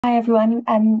Hi everyone,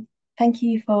 thank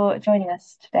you for joining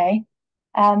us today.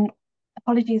 Um,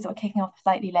 Apologies that we're kicking off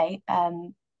slightly late.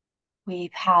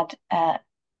 We've had a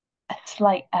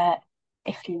slight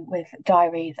issue with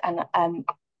diaries, and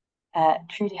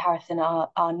Trudy Harrison,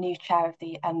 our new chair of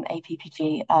the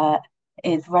APPG,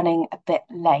 is running a bit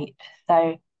late.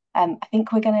 So I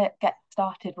think we're going to get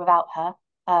started without her,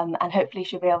 and hopefully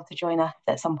she'll be able to join us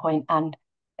at some point. And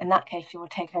in that case, she will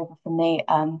take over from me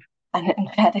and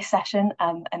share this session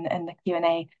and the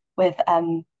Q&A with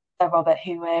Sir Robert,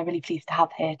 who we're really pleased to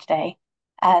have here today.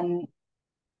 Um,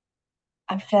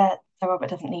 I'm sure Sir Robert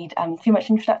doesn't need too much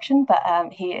introduction, but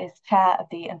he is chair of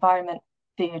the Environment,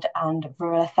 Food and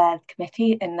Rural Affairs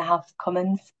Committee in the House of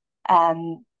Commons.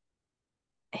 Um,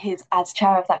 he's as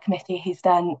chair of that committee, he's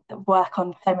done work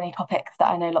on so many topics that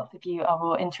I know lots of you are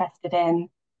all interested in.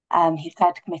 He's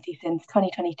chaired the committee since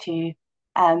 2022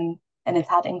 and has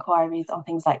had inquiries on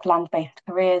things like land-based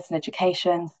careers and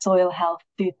education, soil health,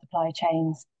 food supply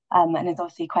chains, and has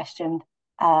obviously questioned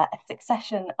a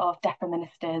succession of DEFRA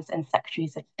ministers and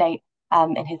secretaries of state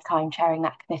in his time chairing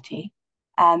that committee.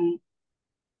 Um,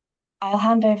 I'll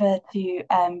hand over to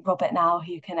Robert now,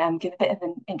 who can give a bit of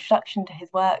an introduction to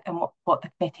his work and what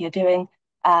the committee are doing,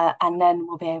 and then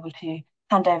we'll be able to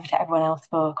hand over to everyone else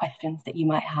for questions that you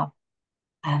might have.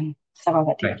 So,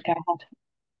 Robert, do Great. go ahead.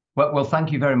 Well,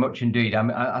 thank you very much indeed.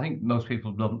 I think most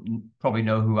people don't probably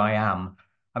know who I am.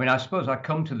 I suppose I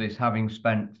come to this having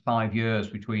spent 5 years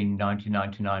between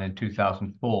 1999 and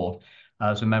 2004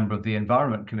 as a member of the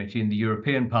Environment Committee in the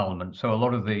European Parliament. So a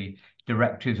lot of the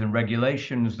directives and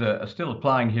regulations that are still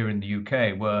applying here in the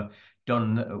UK were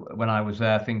done when I was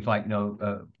there. Things like,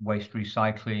 waste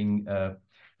recycling,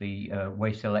 the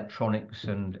waste electronics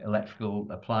and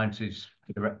electrical appliances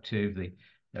directive, the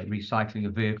recycling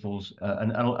of vehicles,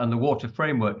 and the Water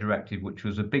Framework Directive, which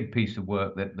was a big piece of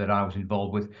work that I was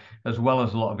involved with, as well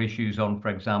as a lot of issues on, for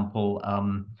example,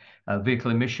 vehicle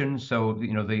emissions. So,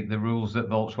 the rules that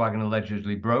Volkswagen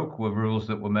allegedly broke were rules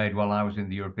that were made while I was in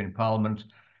the European Parliament.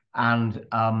 And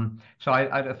so I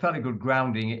had a fairly good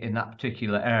grounding in that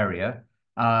particular area.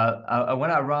 When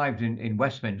I arrived in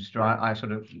Westminster, I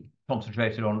sort of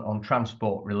concentrated on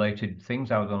transport related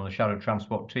things. I was on the shadow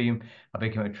transport team. I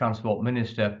became a transport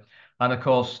minister. And of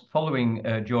course, following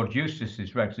George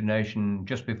Eustace's resignation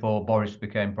just before Boris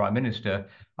became prime minister,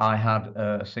 I had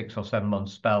a 6 or 7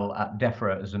 month spell at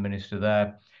DEFRA as a minister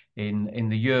there in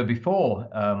the year before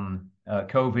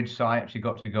COVID. So I actually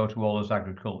got to go to all those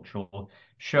agricultural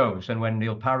shows. And when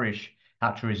Neil Parish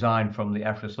had to resign from the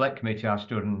EFRA Select Committee, I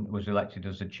stood and was elected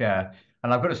as a chair.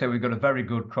 And I've got to say, we've got a very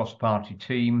good cross-party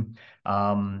team.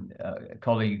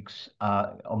 Colleagues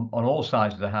on all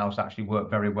sides of the House actually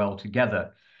work very well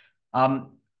together.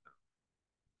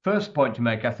 First point to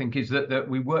make, I think, is that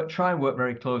we try and work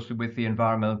very closely with the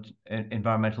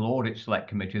Environmental Audit Select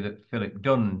Committee that Philip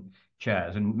Dunn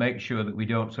chairs, and make sure that we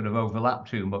don't sort of overlap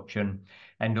too much and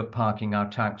end up parking our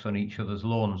tanks on each other's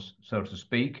lawns, so to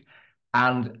speak.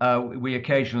 And we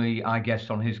occasionally, I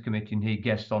guest on his committee and he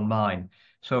guests on mine.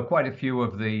 So quite a few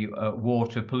of the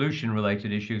water pollution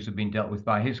related issues have been dealt with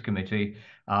by his committee.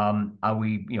 And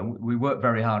we work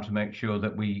very hard to make sure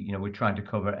that we're trying to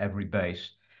cover every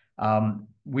base.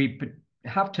 We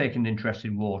have taken interest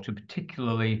in water,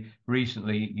 particularly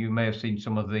recently. You may have seen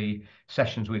some of the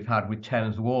sessions we've had with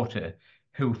Thames Water,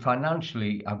 who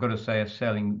financially, I've got to say, are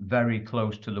sailing very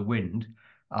close to the wind.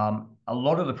 A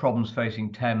lot of the problems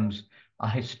facing Thames are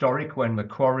historic. When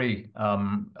Macquarie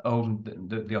owned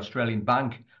the Australian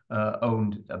bank,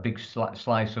 owned a big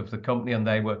slice of the company, and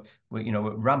they were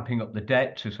ramping up the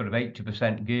debt to sort of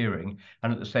 80% gearing,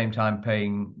 and at the same time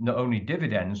paying not only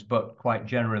dividends but quite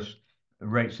generous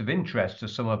rates of interest to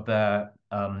some of their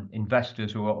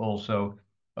investors who are also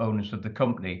owners of the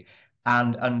company.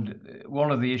 And one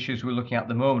of the issues we're looking at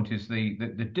the moment is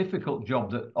the difficult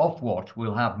job that Ofwat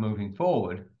will have moving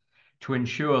forward to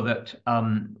ensure that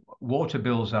water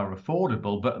bills are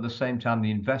affordable, but at the same time,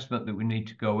 the investment that we need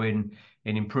to go in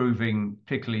improving,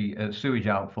 particularly sewage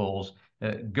outfalls,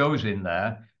 goes in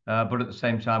there. But at the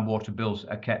same time, water bills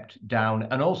are kept down,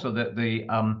 and also that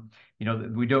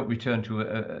we don't return to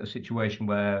a situation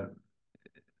where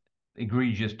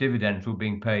egregious dividends were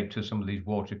being paid to some of these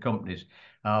water companies.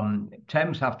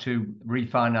 Thames have to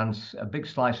refinance a big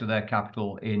slice of their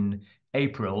capital in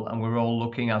April, and we're all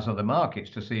looking, as other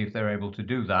markets, to see if they're able to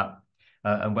do that,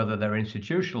 and whether their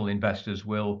institutional investors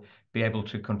will be able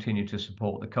to continue to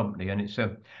support the company. And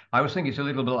I always think it's a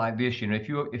little bit like this. If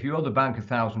you owe the bank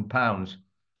 £1,000,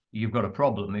 you've got a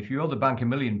problem. If you owe the bank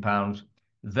 £1,000,000,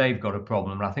 they've got a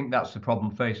problem. And I think that's the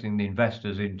problem facing the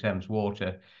investors in Thames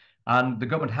Water. And the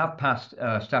government have passed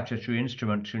a statutory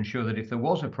instrument to ensure that if there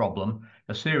was a problem,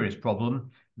 a serious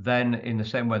problem, then in the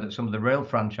same way that some of the rail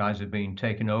franchise have been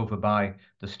taken over by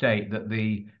the state, that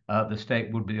the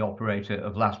state would be the operator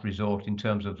of last resort in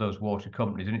terms of those water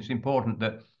companies. And it's important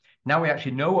that now we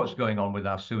actually know what's going on with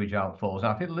our sewage outfalls.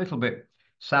 I feel a little bit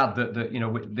sad that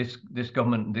this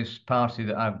government, this party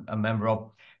that I'm a member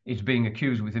of, is being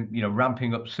accused with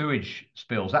ramping up sewage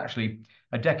spills. Actually,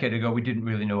 a decade ago, we didn't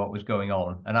really know what was going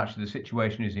on, and actually the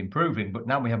situation is improving. But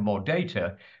now we have more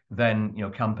data, then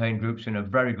campaign groups are in a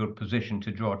very good position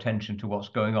to draw attention to what's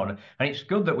going on, and it's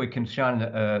good that we can shine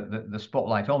the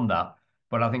spotlight on that.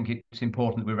 But I think it's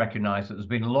important that we recognise that there's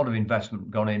been a lot of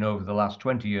investment gone in over the last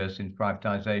 20 years since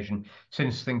privatisation,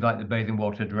 since things like the Bathing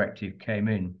Water Directive came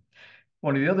in.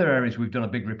 One of the other areas we've done a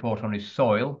big report on is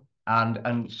soil,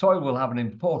 and soil will have an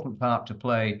important part to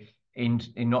play in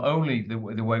not only the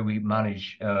way we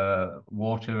manage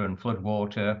water and flood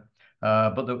water,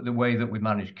 but the way that we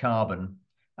manage carbon.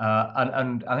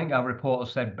 And I think our report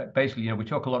has said basically, we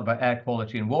talk a lot about air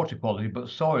quality and water quality, but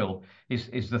soil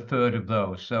is the third of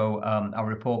those. So our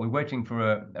report, we're waiting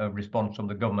for a response from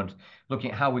the government,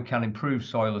 looking at how we can improve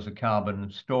soil as a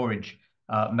carbon storage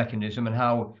mechanism, and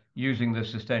how using the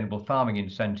sustainable farming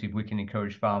incentive we can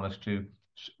encourage farmers to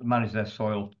manage their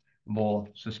soil more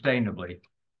sustainably.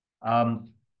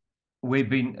 We've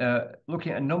been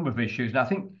looking at a number of issues, and I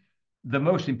think the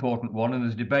most important one, and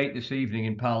there's debate this evening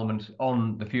in Parliament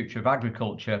on the future of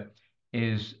agriculture,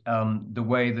 is the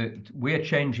way that we're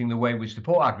changing the way we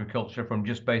support agriculture from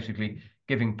just basically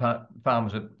giving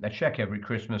farmers a cheque every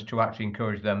Christmas to actually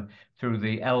encourage them through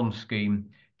the ELM scheme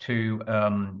to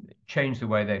change the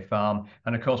way they farm.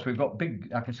 And of course, we've got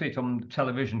big, I can see it on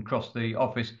television across the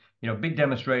office, big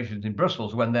demonstrations in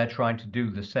Brussels when they're trying to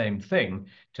do the same thing,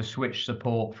 to switch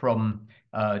support from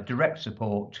direct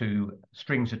support to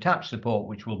strings attached support,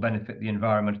 which will benefit the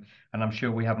environment. And I'm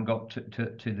sure we haven't got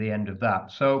to the end of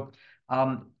that. So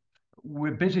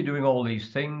we're busy doing all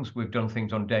these things. We've done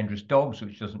things on dangerous dogs,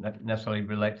 which doesn't necessarily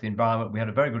relate to the environment. We had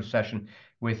a very good session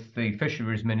with the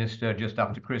Fisheries Minister just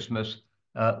after Christmas,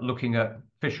 looking at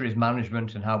fisheries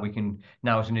management and how we can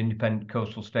now, as an independent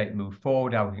coastal state, move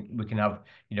forward, how we can have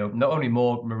not only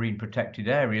more marine protected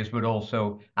areas, but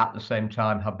also at the same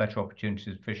time have better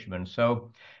opportunities for fishermen.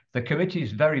 So the committee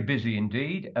is very busy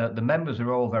indeed. The members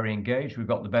are all very engaged. We've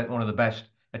got one of the best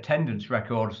attendance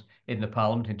records in the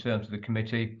Parliament in terms of the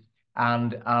committee,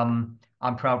 and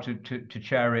I'm proud to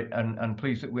chair it, and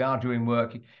pleased that we are doing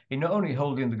work in not only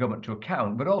holding the government to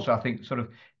account, but also I think sort of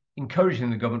encouraging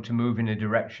the government to move in a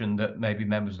direction that maybe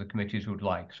members of the committees would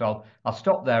like. So I'll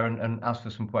stop there and ask for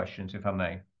some questions, if I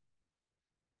may.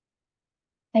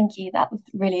 Thank you. That was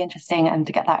really interesting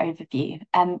to get that overview.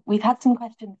 We've had some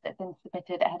questions that have been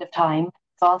submitted ahead of time,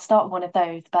 so I'll start with one of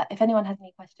those. But if anyone has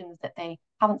any questions that they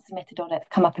haven't submitted or that have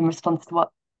come up in response to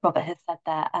what Robert has said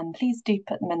there, please do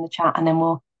put them in the chat, and then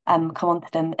we'll come on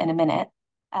to them in a minute.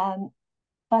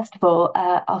 First of all,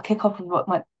 I'll kick off with what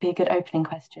might be a good opening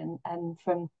question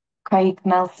from Craig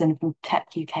Melson from Tech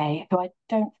UK, who I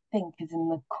don't think is in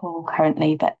the call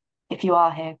currently, but if you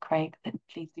are here, Craig, then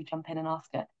please do jump in and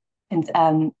ask it.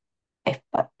 And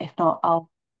if not, I'll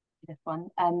do this one.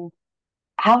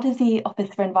 How does the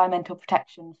Office for Environmental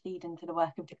Protection feed into the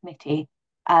work of the committee?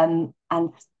 And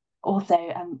also,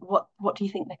 what do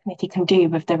you think the committee can do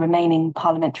with the remaining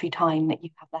parliamentary time that you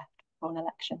have left for an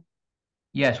election?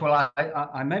 Yes, well,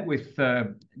 I met with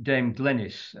Dame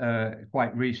Glenys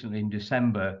quite recently in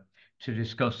December to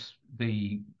discuss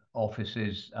the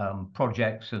office's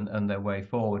projects and their way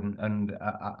forward, and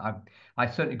I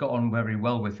certainly got on very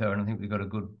well with her, and I think we've got a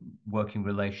good working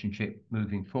relationship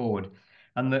moving forward.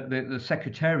 And the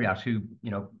secretariat, who,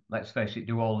 let's face it,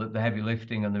 do all the heavy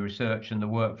lifting and the research and the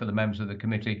work for the members of the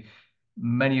committee,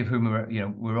 many of whom are,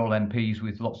 we're all MPs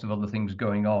with lots of other things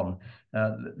going on.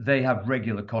 They have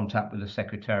regular contact with the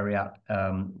Secretariat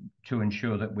to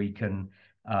ensure that we can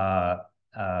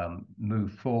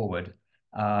move forward.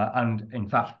 And in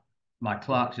fact, my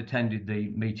clerks attended the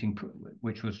meeting,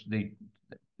 which was the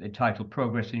title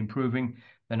Progress in Improving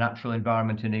the Natural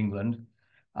Environment in England.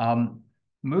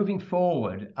 Moving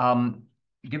forward,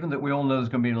 given that we all know there's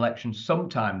going to be an election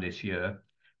sometime this year,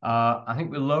 I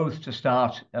think we're loath to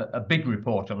start a big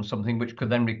report on something which could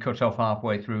then be cut off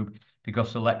halfway through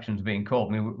because the election's being called.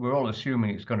 I mean, we're all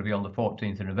assuming it's going to be on the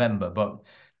 14th of November, but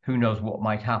who knows what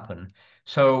might happen.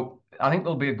 So I think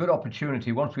there'll be a good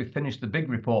opportunity once we've finished the big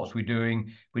reports we're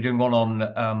doing. We're doing one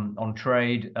on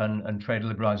trade and trade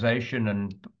liberalisation,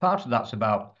 and part of that's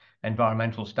about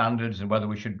environmental standards and whether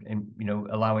we should,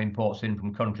 allow imports in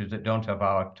from countries that don't have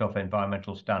our tough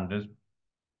environmental standards.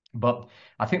 But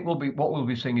I think what we'll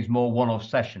be seeing is more one-off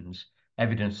sessions,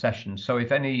 evidence sessions. So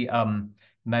if any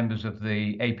members of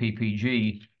the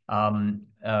APPG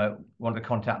want to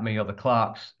contact me or the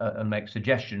clerks and make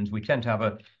suggestions, we tend to have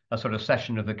a sort of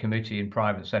session of the committee in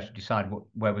private session, decide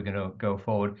where we're going to go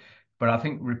forward. But I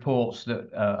think reports that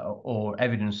or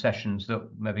evidence sessions that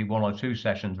maybe one or two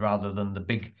sessions rather than the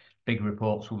big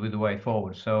reports will be the way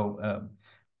forward. So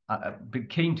I'd be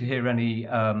keen to hear any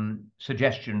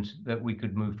suggestions that we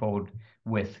could move forward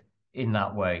with in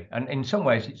that way. And in some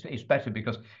ways, it's better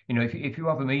because, you know, if you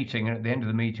have a meeting and at the end of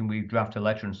the meeting we draft a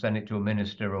letter and send it to a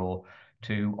minister or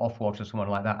to Ofwat or someone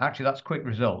like that, actually that's quick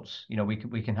results. You know, we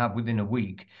can have within a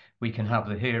week, we can have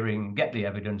the hearing, get the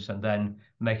evidence, and then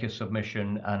make a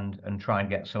submission and try and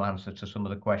get some answer to some of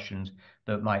the questions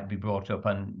that might be brought up.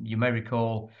 And you may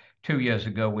recall 2 years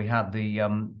ago we had the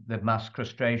mass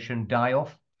castration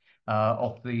die-off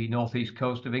off the northeast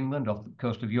coast of England, off the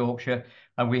coast of Yorkshire,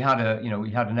 and we had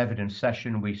an evidence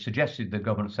session. We suggested the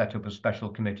government set up a special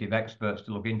committee of experts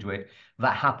to look into it.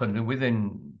 That happened, and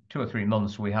within 2 or 3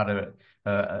 months, we had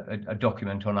a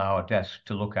document on our desk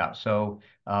to look at. So,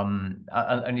 and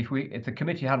if the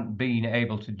committee hadn't been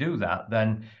able to do that,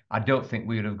 then I don't think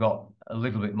we would have got a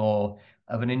little bit more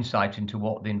of an insight into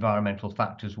what the environmental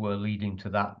factors were leading to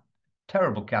that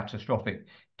terrible, catastrophic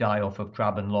die-off of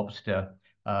crab and lobster,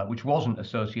 which wasn't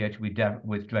associated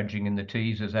with dredging in the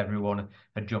Tees, as everyone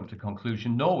had jumped to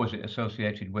conclusion, nor was it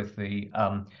associated with the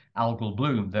algal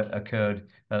bloom that occurred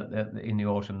in the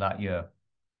autumn that year.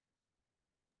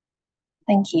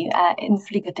 Thank you. It's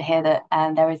really good to hear that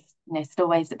there is, still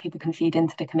ways that people can feed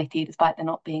into the committee despite there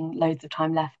not being loads of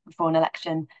time left before an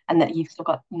election, and that you've still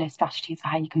got, strategies for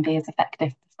how you can be as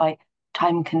effective despite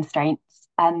time constraints.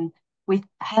 We've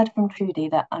heard from Trudy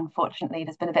that unfortunately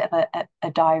there's been a bit of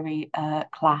a diary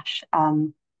clash,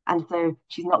 and so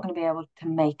she's not going to be able to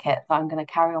make it. So I'm going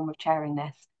to carry on with chairing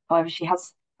this. However, she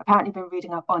has apparently been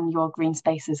reading up on your Green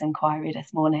Spaces inquiry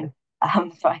this morning.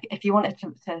 So if you wanted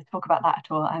to talk about that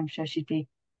at all, I'm sure she'd be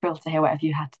thrilled to hear whatever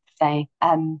you had to say.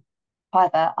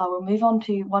 However, I will move on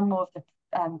to one more of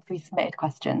the pre-submitted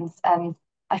questions.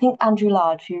 I think Andrew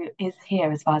Lard, who is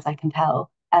here as far as I can tell,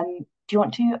 do you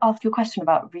want to ask your question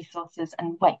about resources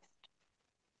and waste?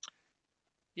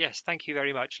 Yes, thank you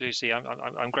very much, Lucy.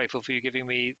 I'm grateful for you giving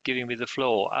me the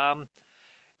floor.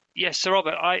 Yes, Sir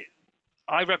Robert,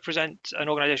 I represent an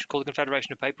organisation called the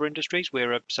Confederation of Paper Industries.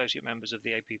 We're associate members of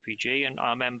the APPG, and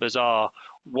our members are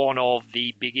one of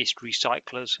the biggest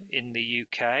recyclers in the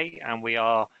UK, and we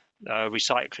are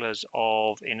recyclers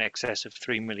of in excess of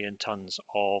 3 million tonnes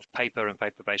of paper and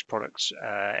paper-based products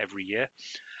every year.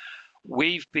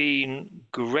 We've been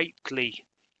greatly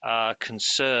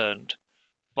concerned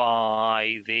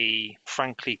by the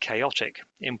frankly chaotic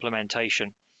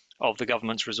implementation of the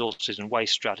government's resources and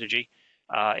waste strategy,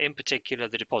 in particular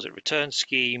the deposit return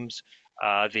schemes,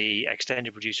 the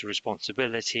extended producer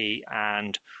responsibility,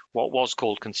 and what was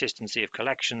called consistency of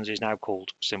collections is now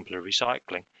called simpler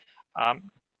recycling.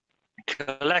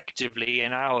 Collectively,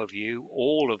 in our view,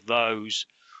 all of those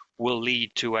will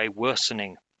lead to a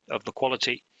worsening of the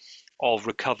quality of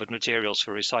recovered materials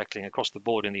for recycling across the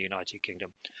board in the United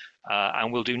Kingdom,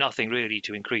 and will do nothing really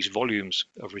to increase volumes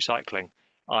of recycling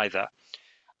either.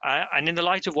 And in the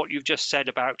light of what you've just said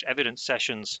about evidence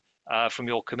sessions from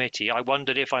your committee, I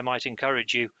wondered if I might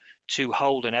encourage you to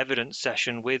hold an evidence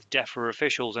session with DEFRA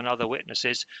officials and other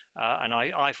witnesses, and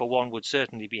I for one would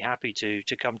certainly be happy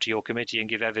to come to your committee and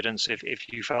give evidence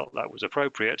if you felt that was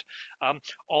appropriate,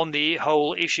 on the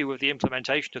whole issue of the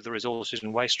implementation of the resources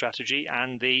and waste strategy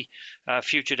and the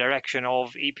future direction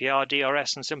of EPR,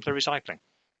 DRS and simpler recycling.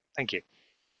 Thank you.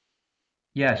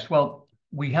 Yes, well,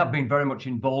 we have been very much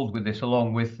involved with this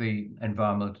along with the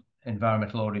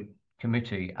Environmental Audit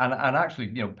Committee, and actually,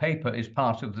 paper is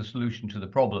part of the solution to the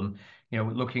problem.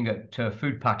 Looking at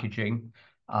food packaging,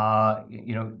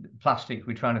 plastic,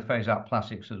 we're trying to phase out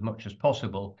plastics as much as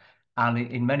possible, and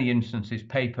in many instances,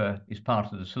 paper is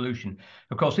part of the solution.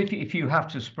 Of course, if you have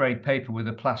to spray paper with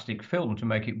a plastic film to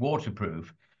make it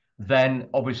waterproof, then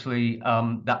obviously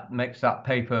that makes that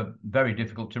paper very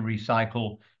difficult to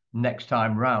recycle next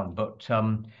time round. But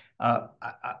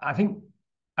I think,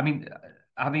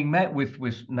 having met with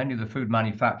many of the food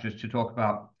manufacturers to talk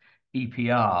about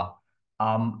EPR,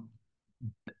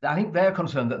 I think they're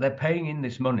concerned that they're paying in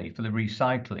this money for the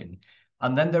recycling,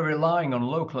 and then they're relying on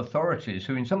local authorities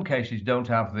who in some cases don't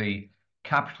have the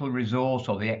capital resource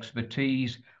or the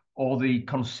expertise or the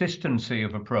consistency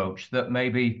of approach that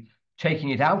maybe taking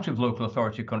it out of local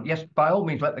authority. Yes, by all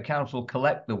means, let the council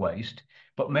collect the waste,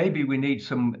 but maybe we need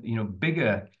some,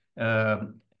 bigger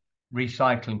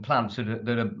recycling plants that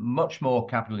are much more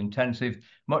capital intensive,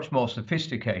 much more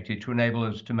sophisticated to enable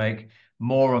us to make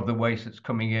more of the waste that's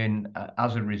coming in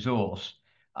as a resource.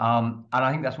 And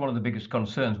I think that's one of the biggest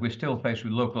concerns. We're still faced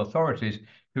with local authorities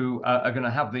who are going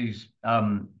to have these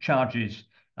charges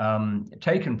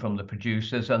taken from the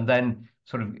producers and then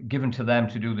sort of given to them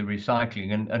to do the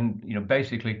recycling. And you know,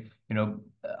 basically, you know,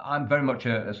 I'm very much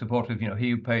a supporter of, you know,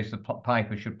 he who pays the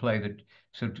piper should play the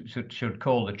should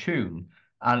call the tune.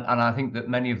 And I think that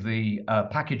many of the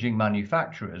packaging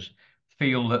manufacturers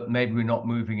feel that maybe we're not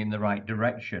moving in the right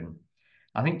direction.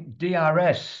 I think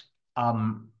DRS,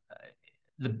 I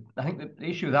think the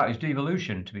issue of that is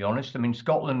devolution, to be honest. I mean,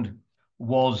 Scotland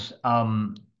was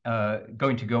going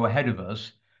to go ahead of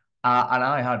us. And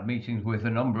I had meetings with a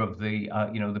number of the,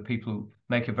 you know, the people who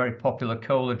make a very popular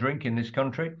cola drink in this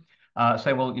country,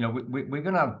 say, well, you know, we're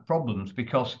going to have problems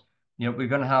because, you know, we're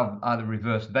going to have either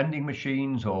reverse vending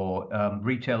machines or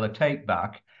retailer take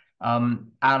back.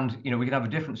 And, you know, we can have a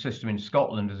different system in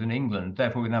Scotland as in England.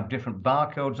 Therefore, we can have different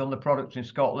barcodes on the products in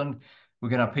Scotland. We're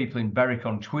going to have people in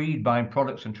Berwick-on-Tweed buying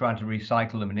products and trying to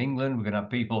recycle them in England. We're going to have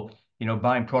people, you know,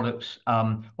 buying products,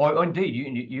 or indeed,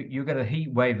 you get a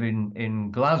heat wave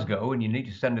in Glasgow, and you need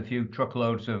to send a few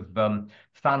truckloads of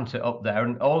Fanta up there,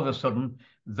 and all of a sudden,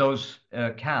 those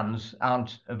cans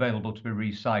aren't available to be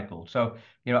recycled. So,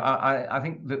 you know, I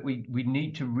think that we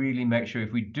need to really make sure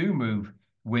if we do move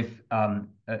with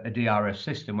a DRS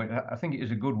system, which I think it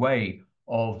is a good way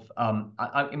of,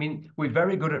 I mean, we're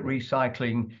very good at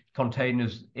recycling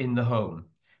containers in the home.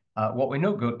 What we're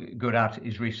not good at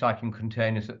is recycling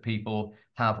containers that people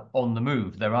have on the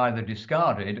move. They're either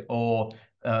discarded or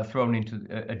thrown into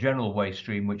a general waste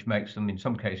stream, which makes them, in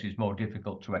some cases, more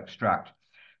difficult to extract.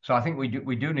 So I think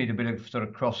we do need a bit of sort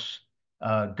of cross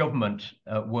government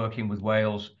working with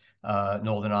Wales,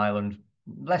 Northern Ireland,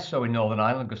 less so in Northern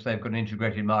Ireland because they've got an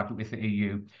integrated market with the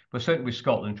EU, but certainly with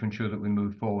Scotland to ensure that we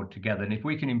move forward together. And if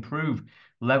we can improve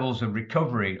levels of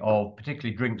recovery of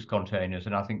particularly drinks containers,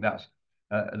 and I think that's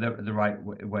the right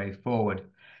way forward.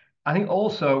 I think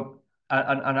also,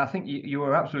 and I think you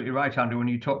were absolutely right, Andrew, when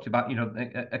you talked about, you know,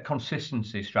 a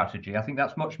consistency strategy. I think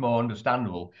that's much more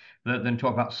understandable than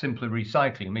talk about simply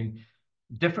recycling. I mean,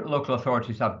 different local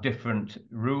authorities have different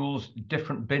rules,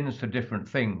 different bins for different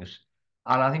things.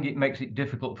 And I think it makes it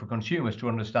difficult for consumers to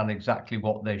understand exactly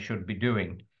what they should be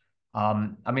doing. I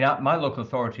mean, my local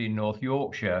authority in North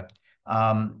Yorkshire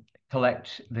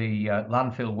collect the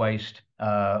landfill waste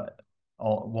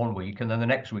one week, and then the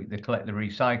next week they collect the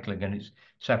recycling, and it's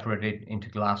separated into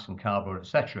glass and cardboard,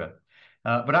 etc.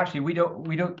 But actually, we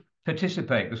don't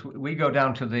participate because we go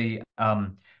down to the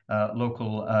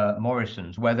local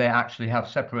Morrisons, where they actually have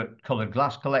separate coloured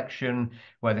glass collection,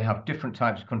 where they have different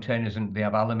types of containers, and they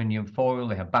have aluminium foil,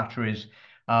 they have batteries.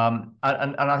 And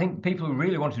I think people who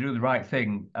really want to do the right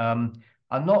thing are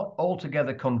not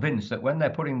altogether convinced that when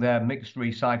they're putting their mixed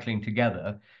recycling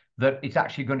together, that it's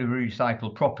actually going to be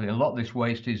recycled properly. A lot of this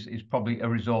waste is probably a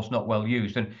resource not well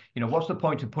used. And, you know, what's the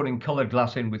point of putting coloured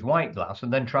glass in with white glass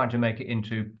and then trying to make it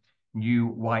into new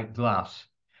white glass?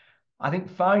 I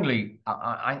think finally,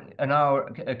 I and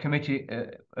our committee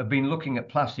have been looking at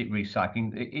plastic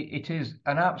recycling. It is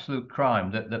an absolute crime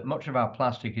that much of our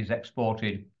plastic is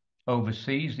exported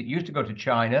overseas. It used to go to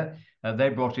China. They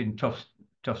brought in tough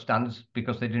standards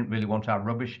because they didn't really want our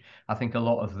rubbish. I think a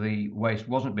lot of the waste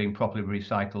wasn't being properly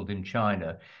recycled in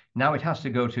China. Now it has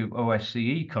to go to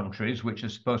OSCE countries, which are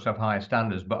supposed to have higher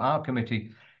standards. But our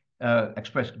committee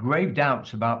expressed grave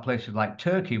doubts about places like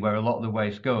Turkey, where a lot of the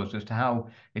waste goes, as to how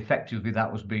effectively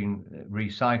that was being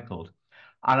recycled.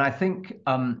 And I think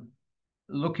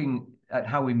looking at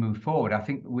how we move forward, I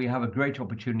think we have a great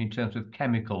opportunity in terms of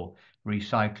chemical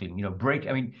recycling. You know,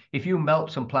 I mean, if you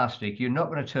melt some plastic, you're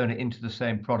not going to turn it into the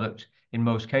same product in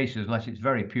most cases, unless it's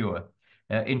very pure,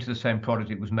 into the same product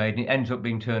it was made. And it ends up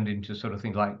being turned into sort of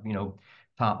things like, you know,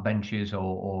 park benches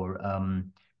or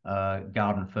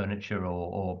garden furniture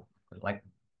or like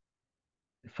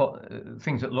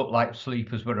things that look like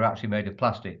sleepers but are actually made of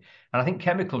plastic. And I think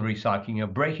chemical recycling, you know,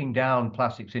 breaking down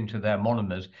plastics into their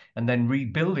monomers and then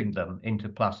rebuilding them into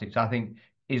plastics, I think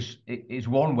is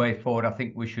one way forward. I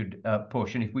think we should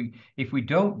push. And if we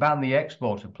don't ban the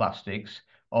export of plastics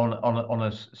on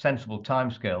a sensible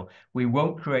timescale, we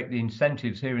won't create the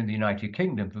incentives here in the United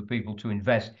Kingdom for people to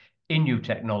invest in new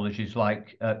technologies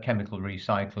like chemical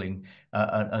recycling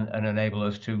and enable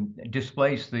us to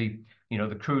displace the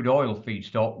crude oil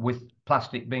feedstock with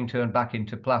plastic being turned back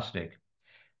into plastic.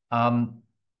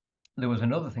 There was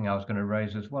another thing I was going to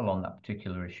raise as well on that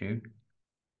particular issue.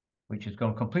 which has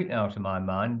gone completely out of my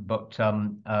mind, but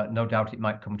no doubt it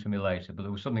might come to me later. But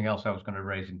there was something else I was going to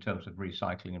raise in terms of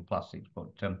recycling and plastics. But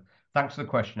thanks for the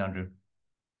question, Andrew.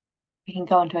 We can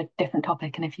go on to a different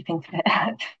topic, and if you think of it,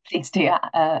 please do,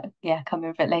 come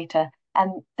over it later.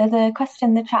 There's a question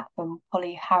in the chat from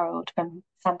Polly Harold from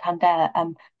Santander. I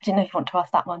don't know if you want to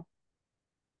ask that one.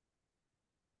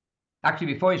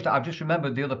 Actually, before you start, I've just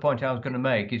remembered the other point I was going to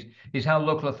make is how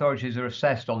local authorities are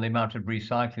assessed on the amount of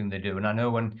recycling they do. And I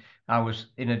know when I was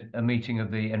in a meeting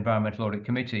of the Environmental Audit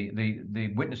Committee, the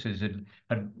witnesses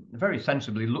had very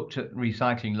sensibly looked at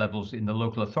recycling levels in the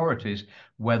local authorities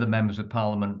where the members of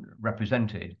Parliament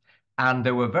represented. And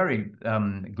they were very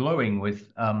glowing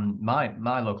with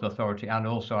my local authority and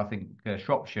also, I think,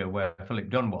 Shropshire, where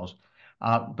Philip Dunn was.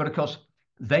 But of course,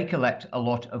 they collect a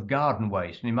lot of garden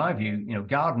waste. And in my view,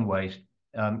 garden waste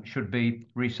should be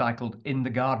recycled in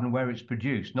the garden where it's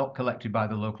produced, not collected by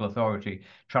the local authority,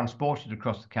 transported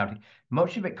across the county,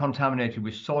 much of it contaminated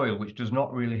with soil, which does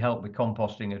not really help with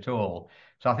composting at all.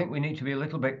 So I think we need to be a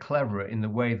little bit cleverer in the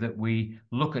way that we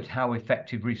look at how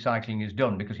effective recycling is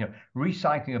done, because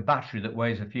recycling a battery that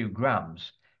weighs a few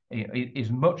grams is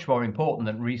much more important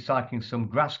than recycling some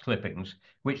grass clippings,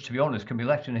 which, to be honest, can be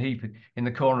left in a heap in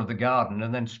the corner of the garden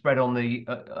and then spread on the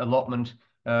allotment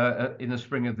in the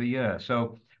spring of the year.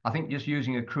 So I think just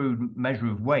using a crude measure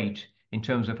of weight in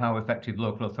terms of how effective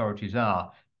local authorities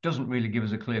are doesn't really give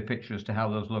us a clear picture as to how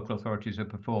those local authorities are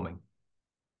performing.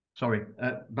 Sorry,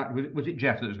 was it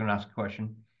Jeff that was going to ask a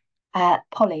question?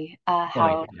 Polly,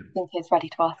 Harold, I think is ready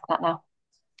to ask that now.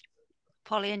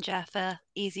 Polly and Jeff are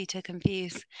easy to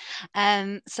confuse.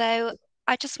 So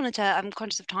I just wanted to, I'm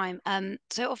conscious of time.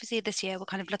 So obviously this year we're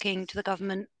kind of looking to the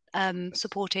government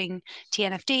supporting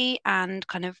TNFD and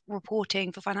kind of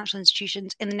reporting for financial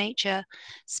institutions in the nature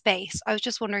space. I was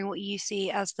just wondering what you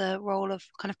see as the role of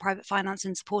kind of private finance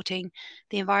in supporting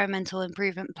the environmental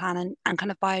improvement plan and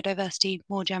kind of biodiversity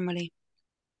more generally.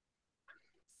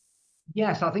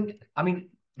 Yes, I mean,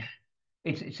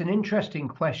 it's an interesting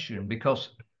question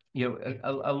because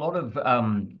a lot of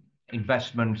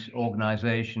investment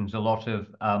organisations, a lot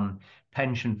of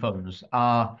pension funds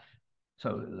are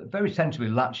so very sensibly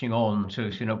latching on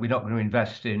to, we're not going to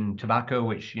invest in tobacco,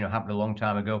 which happened a long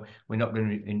time ago. We're not going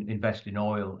to invest in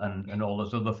oil and all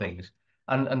those other things.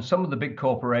 And some of the big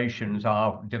corporations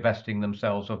are divesting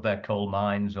themselves of their coal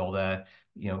mines or their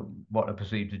what are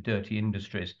perceived as dirty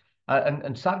industries.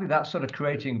 And sadly, that's sort of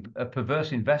creating a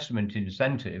perverse investment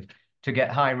incentive to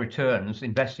get high returns,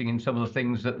 investing in some of the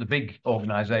things that the big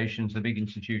organizations, the big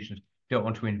institutions don't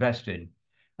want to invest in.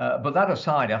 But that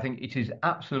aside, I think it is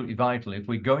absolutely vital if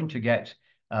we're going to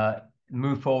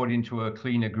move forward into a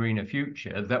cleaner, greener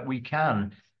future, that we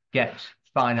can get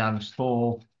finance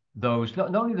for those,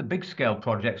 not only the big scale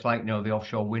projects like the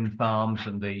offshore wind farms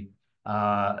and the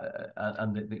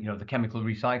chemical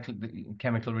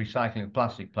recycling of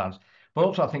plastic plants, but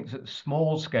also I think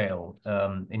small scale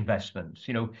investments.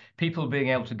 People being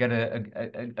able to get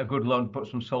a good loan to put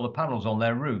some solar panels on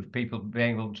their roof. People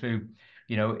being able to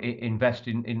invest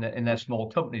in their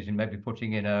small companies and maybe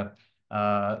putting in a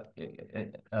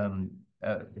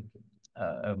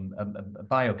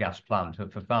biogas plant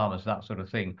for farmers, that sort of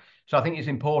thing. So I think it's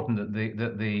important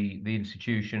that the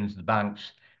institutions, the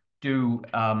banks, do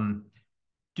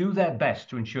their best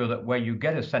to ensure that where you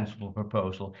get a sensible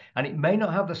proposal, and it may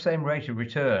not have the same rate of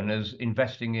return as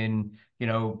investing in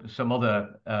some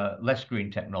other less green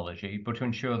technology, but to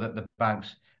ensure that the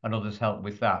banks and others help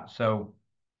with that. So,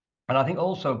 and I think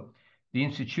also the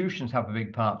institutions have a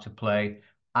big part to play,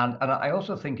 and I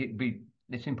also think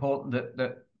it's important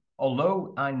that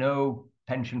although I know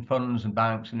pension funds and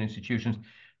banks and institutions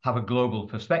have a global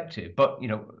perspective, but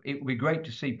it would be great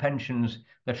to see pensions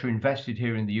that are invested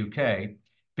here in the UK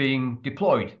being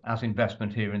deployed as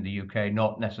investment here in the UK,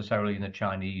 not necessarily in the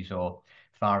Chinese or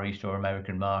Far East or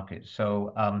American markets.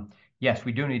 So yes,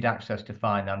 we do need access to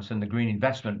finance, and the Green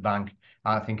Investment Bank,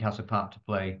 I think, has a part to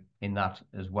play in that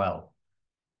as well.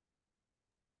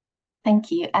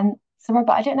 Thank you. And so,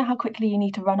 Robert, I don't know how quickly you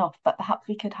need to run off, but perhaps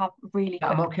we could have really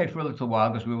quick... I'm okay for a little while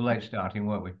because we were late starting,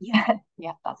 weren't we? Yeah,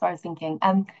 that's what I was thinking.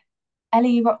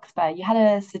 Ellie Roxburgh, you had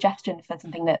a suggestion for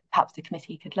something that perhaps the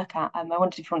committee could look at. I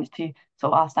wondered if you wanted to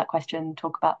sort of ask that question,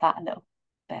 talk about that a little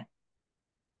bit.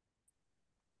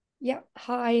 Yeah,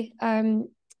 hi.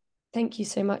 Thank you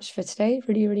so much for today.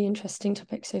 Really, really interesting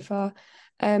topic so far.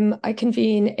 I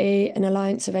convene an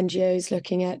alliance of NGOs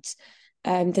looking at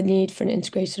the need for an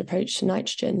integrated approach to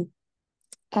nitrogen.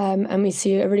 And we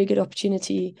see a really good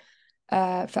opportunity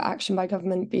for action by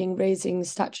government being raising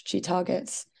statutory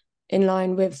targets in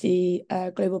line with the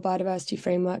Global Biodiversity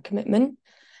Framework commitment.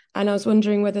 And I was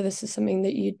wondering whether this is something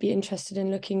that you'd be interested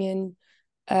in looking in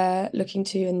a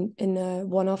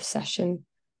one-off session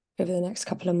over the next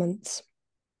couple of months.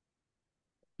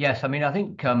 Yes, I mean, I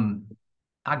think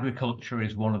agriculture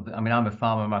is one of the, I mean, I'm a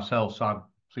farmer myself, so I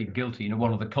plead guilty,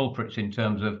 one of the culprits in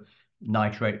terms of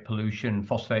nitrate pollution,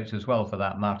 phosphates as well, for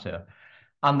that matter.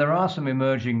 And there are some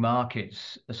emerging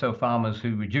markets, so farmers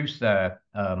who reduce their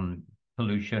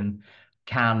pollution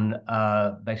can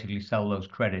basically sell those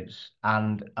credits.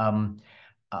 And uh,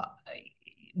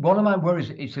 one of my worries,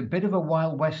 it's a bit of a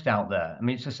wild west out there. I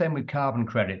mean, it's the same with carbon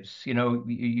credits.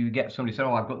 You get somebody say,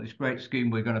 oh, I've got this great scheme,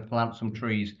 we're going to plant some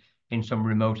trees in some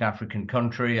remote African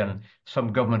country, and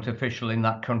some government official in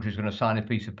that country is going to sign a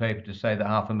piece of paper to say that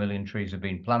 500,000 trees have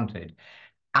been planted.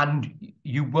 And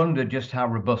you wonder just how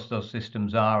robust those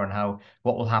systems are, and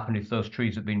what will happen if those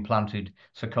trees that have been planted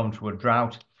succumb to a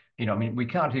drought. I mean, we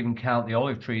can't even count the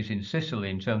olive trees in Sicily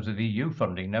in terms of EU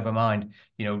funding, never mind,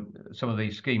 some of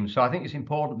these schemes. So I think it's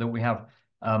important that we have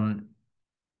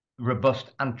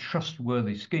robust and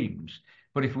trustworthy schemes.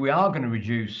 But if we are going to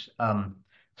reduce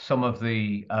some of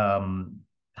the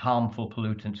harmful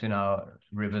pollutants in our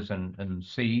rivers and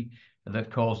sea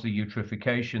that cause the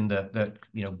eutrophication that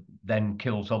then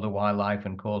kills other wildlife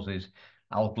and causes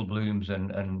algal blooms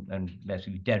and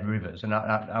basically dead rivers. And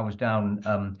I was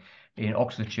down in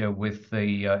Oxfordshire with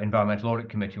the Environmental Audit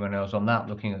Committee when I was on that,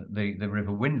 looking at the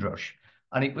River Windrush,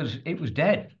 and it was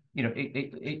dead.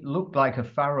 It looked like a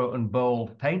farrow and bowl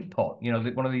paint pot,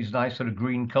 one of these nice sort of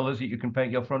green colors that you can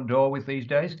paint your front door with these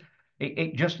days.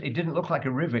 It didn't look like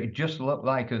a river. It just looked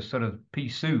like a sort of pea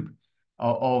soup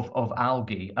of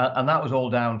algae. And that was all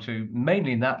down to,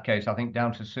 mainly in that case, I think,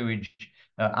 down to sewage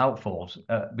outfalls,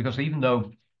 because even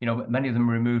though, many of them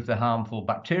remove the harmful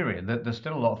bacteria, there's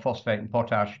still a lot of phosphate and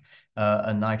potash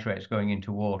and nitrates going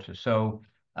into water. So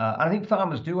I think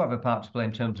farmers do have a part to play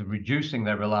in terms of reducing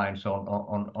their reliance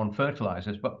on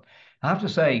fertilizers. But I have to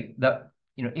say that,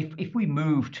 if we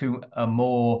move to a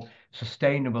more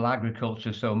sustainable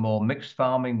agriculture, so more mixed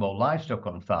farming, more livestock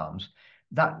on farms,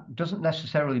 that doesn't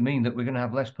necessarily mean that we're going to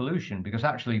have less pollution, because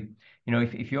actually,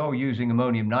 if you're using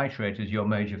ammonium nitrate as your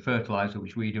major fertilizer,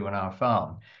 which we do on our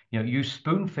farm, you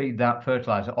spoon feed that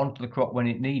fertilizer onto the crop when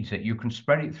it needs it. You can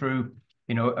spread it through,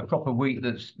 a crop of wheat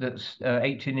that's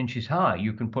 18 inches high.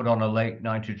 You can put on a late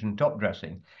nitrogen top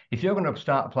dressing. If you're going to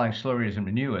start applying slurries and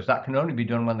manures, that can only be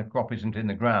done when the crop isn't in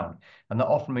the ground. And that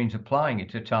often means applying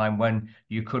it at a time when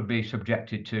you could be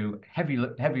subjected to heavy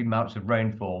amounts of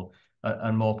rainfall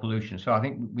and more pollution. So I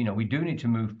think, we do need to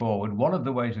move forward. One of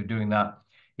the ways of doing that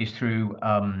is through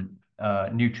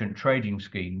nutrient trading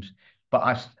schemes.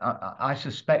 But I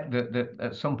suspect that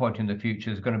at some point in the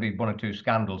future, there's going to be one or two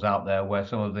scandals out there where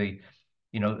some of the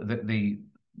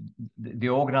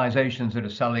organizations that are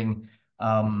selling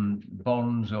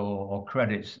bonds or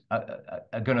credits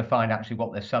are going to find actually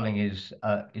what they're selling is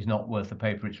not worth the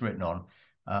paper it's written on.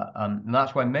 And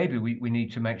that's why maybe we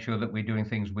need to make sure that we're doing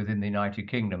things within the United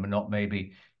Kingdom and not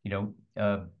maybe,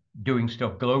 doing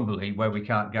stuff globally where we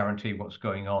can't guarantee what's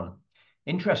going on.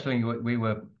 Interestingly, we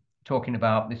were talking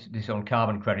about this on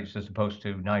carbon credits as opposed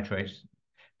to nitrates,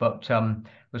 but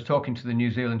was talking to the New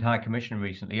Zealand High Commissioner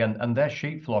recently, and their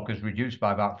sheep flock has reduced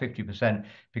by about 50%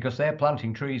 because they're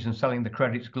planting trees and selling the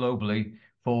credits globally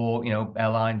for,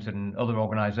 airlines and other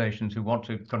organizations who want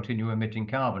to continue emitting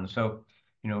carbon. So,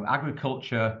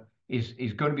 agriculture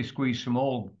is going to be squeezed from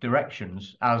all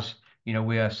directions as,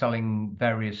 we are selling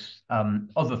various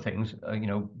other things,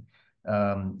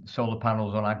 solar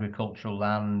panels on agricultural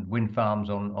land, wind farms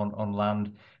on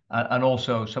land, and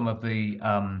also some of the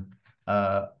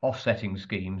offsetting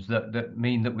schemes that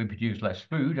mean that we produce less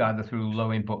food, either through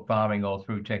low input farming or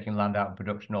through taking land out of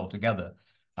production altogether.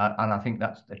 And I think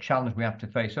that's a challenge we have to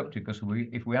face up to, because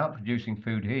if we aren't producing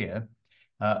food here,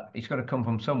 it's got to come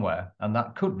from somewhere. And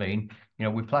that could mean,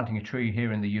 we're planting a tree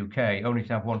here in the UK, only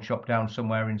to have one chopped down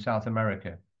somewhere in South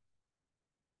America.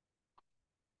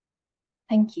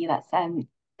 Thank you. That's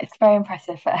it's very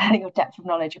impressive your depth of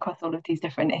knowledge across all of these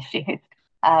different issues.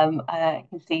 I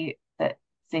can see that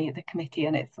the committee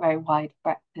and its very wide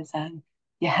breadth has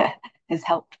has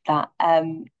helped that.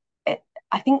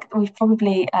 I think we've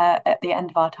probably at the end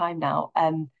of our time now.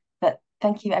 But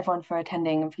thank you everyone for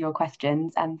attending and for your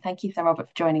questions. And thank you, Sir Robert,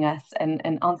 for joining us and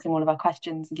answering all of our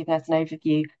questions and giving us an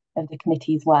overview of the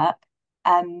committee's work.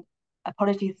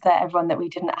 Apologies to everyone that we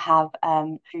didn't have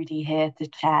Trudy here to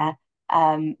chair.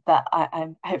 But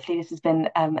hopefully this has been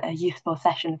a useful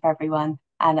session for everyone,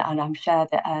 and I'm sure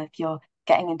that if you're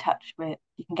getting in touch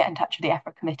you can get in touch with the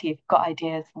EPPG committee if you've got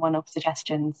ideas for one-off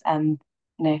suggestions, and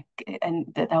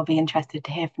that they'll be interested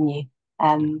to hear from you.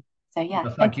 So yeah,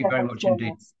 well, thank you very much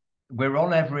indeed. we're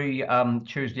on every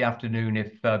Tuesday afternoon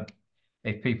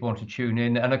if people want to tune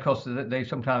in, and of course they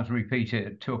sometimes repeat it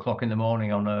at 2 o'clock in the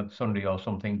morning on a Sunday or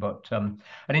something. But and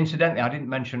incidentally, I didn't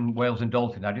mention whales and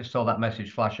dolphins. I just saw that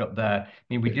message flash up there. I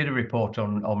mean, we did a report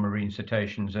on marine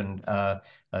cetaceans and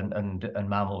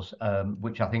mammals,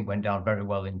 which I think went down very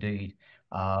well indeed.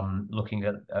 Looking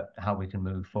at how we can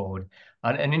move forward,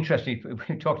 and interestingly,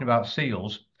 we're talking about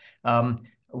seals.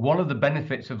 One of the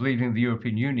benefits of leaving the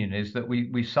European Union is that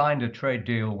we signed a trade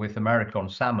deal with America on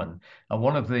salmon, and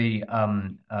one of the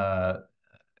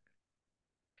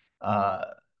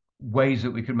ways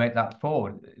that we could make that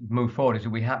move forward is that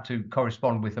we had to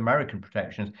correspond with American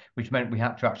protections, which meant we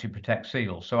had to actually protect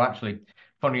seals. So actually,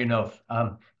 funny enough,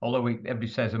 although everybody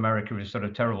says America is sort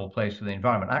of a terrible place for the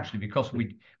environment, actually, because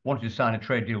we wanted to sign a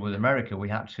trade deal with America, we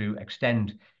had to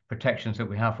extend protections that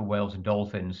we have for whales and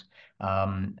dolphins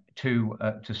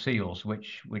to seals,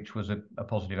 which was a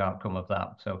positive outcome of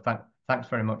that. So thanks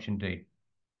very much indeed.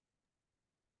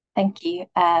 Thank you.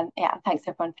 Yeah, thanks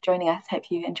everyone for joining us. Hope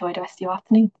you enjoyed the rest of your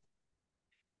afternoon.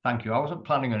 Thank you. I wasn't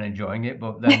planning on enjoying it,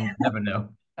 but then you never know.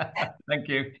 Thank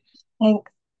you.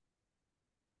 Thanks.